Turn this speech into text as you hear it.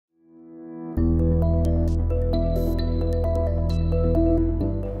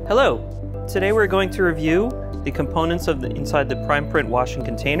Hello! Today we're going to review the components of inside the Primeprint washing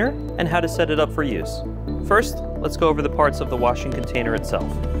container and how to set it up for use. First, let's go over the parts of the washing container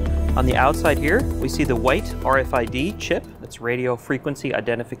itself. On the outside here, we see the white RFID chip, that's radio frequency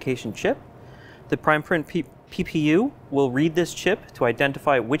identification chip. The Primeprint PPU will read this chip to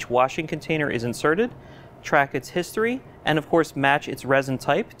identify which washing container is inserted, track its history, and of course match its resin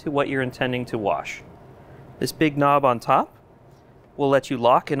type to what you're intending to wash. This big knob on top will let you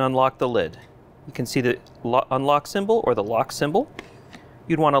lock and unlock the lid. You can see the unlock symbol or the lock symbol.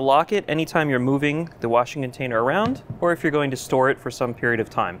 You'd want to lock it anytime you're moving the washing container around or if you're going to store it for some period of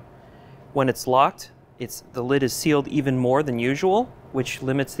time. When it's locked, the lid is sealed even more than usual, which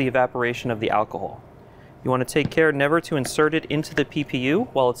limits the evaporation of the alcohol. You want to take care never to insert it into the PPU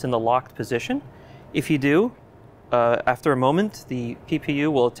while it's in the locked position. If you do, after a moment, the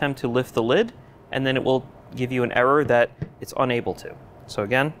PPU will attempt to lift the lid, and then it will give you an error that it's unable to. So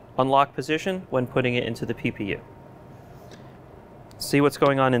again, unlock position when putting it into the PPU. See what's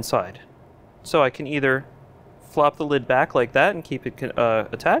going on inside. So I can either flop the lid back like that and keep it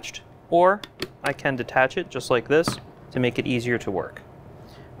attached, or I can detach it just like this to make it easier to work.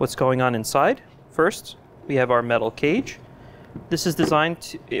 What's going on inside? First, we have our metal cage. This is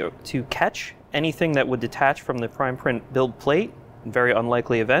designed to catch anything that would detach from the Primeprint build plate, in very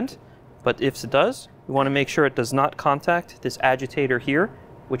unlikely event, but if it does, we want to make sure it does not contact this agitator here,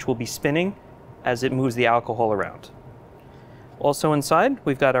 which will be spinning as it moves the alcohol around. Also inside,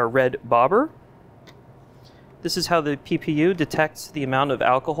 we've got our red bobber. This is how the PPU detects the amount of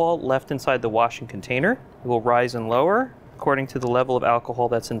alcohol left inside the washing container. It will rise and lower according to the level of alcohol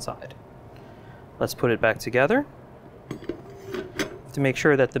that's inside. Let's put it back together to make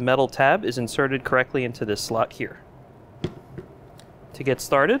sure that the metal tab is inserted correctly into this slot here. To get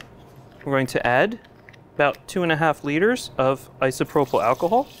started, we're going to add about 2.5 liters of isopropyl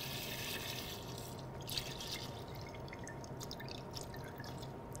alcohol.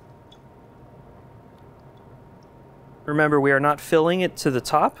 Remember, we are not filling it to the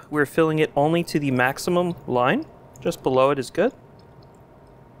top, we're filling it only to the maximum line. Just below it is good.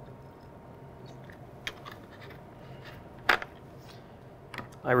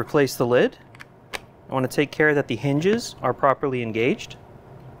 I replace the lid. I want to take care that the hinges are properly engaged.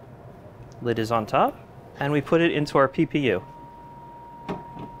 Lid is on top, and we put it into our PPU.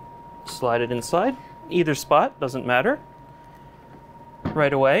 Slide it inside. Either spot, doesn't matter.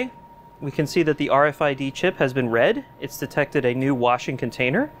 Right away, we can see that the RFID chip has been read. It's detected a new washing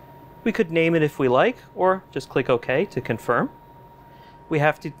container. We could name it if we like, or just click OK to confirm. We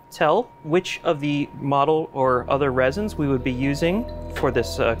have to tell which of the model or other resins we would be using for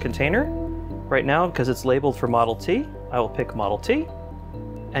this container. Right now, because it's labeled for Model T, I will pick Model T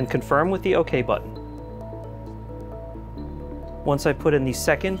and confirm with the OK button. Once I put in the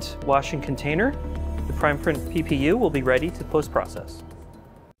second washing container, the Primeprint PPU will be ready to post-process.